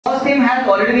team has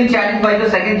already been challenged by the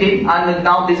second team, and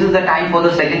now this is the time for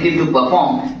the second team to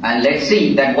perform. And let's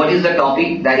see that what is the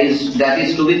topic that is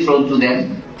to be thrown to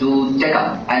them to check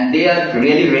up, and they are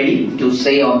really ready to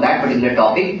say on that particular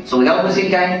topic. So without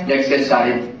wasting time, let's get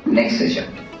started. Next session.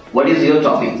 What is your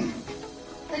topic?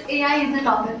 AI is the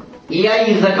topic. AI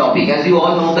is the topic. As you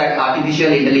all know that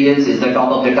artificial intelligence is the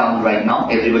top of the town right now.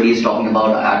 Everybody is talking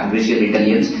about artificial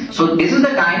intelligence. So this is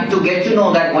the time to get to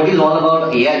know that what is all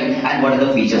about AI and what are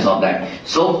the features of that.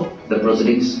 So the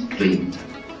proceedings to you.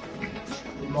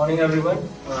 Good morning everyone.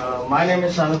 My name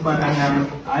is Aryabhatta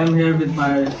and I am here with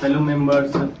my fellow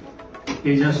members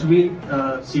Tejasvi,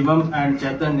 Shivam and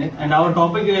Chaitanya, and our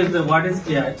topic is what is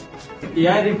AI.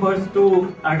 AI refers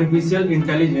to artificial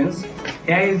intelligence.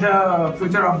 AI is the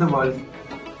future of the world.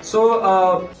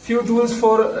 So few tools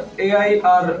for AI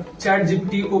are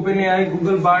ChatGPT, OpenAI,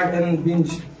 Google Bard and Bing.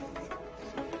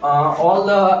 All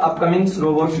the upcoming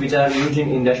robots which are used in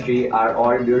industry are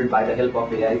all built by the help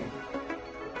of AI.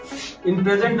 In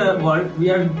present world,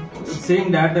 we are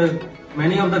saying that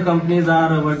many of the companies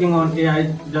are working on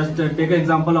AI. Just take an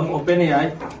example of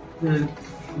OpenAI.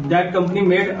 That company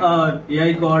made a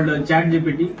AI called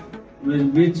ChatGPT,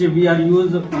 which we are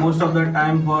used most of the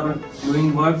time for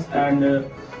doing works, and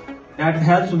that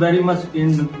helps very much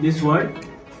in this world.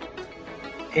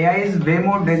 AI is way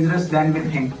more dangerous than we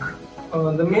think.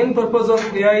 The main purpose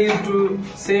of AI is to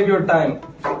save your time.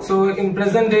 So in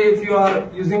present day, if you are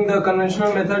using the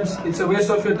conventional methods, it's a waste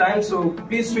of your time. So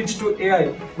please switch to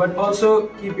AI, but also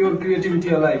keep your creativity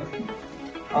alive.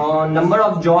 Number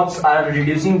of jobs are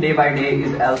reducing day by day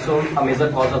is also a major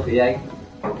cause of AI.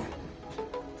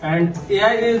 And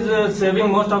AI is saving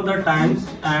most of the times,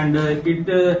 and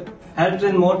it helps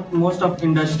in most of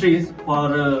industries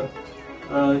for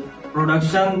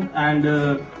production, and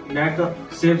that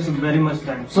saves very much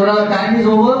time. So now time is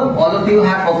over. All of you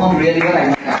have performed really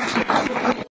well.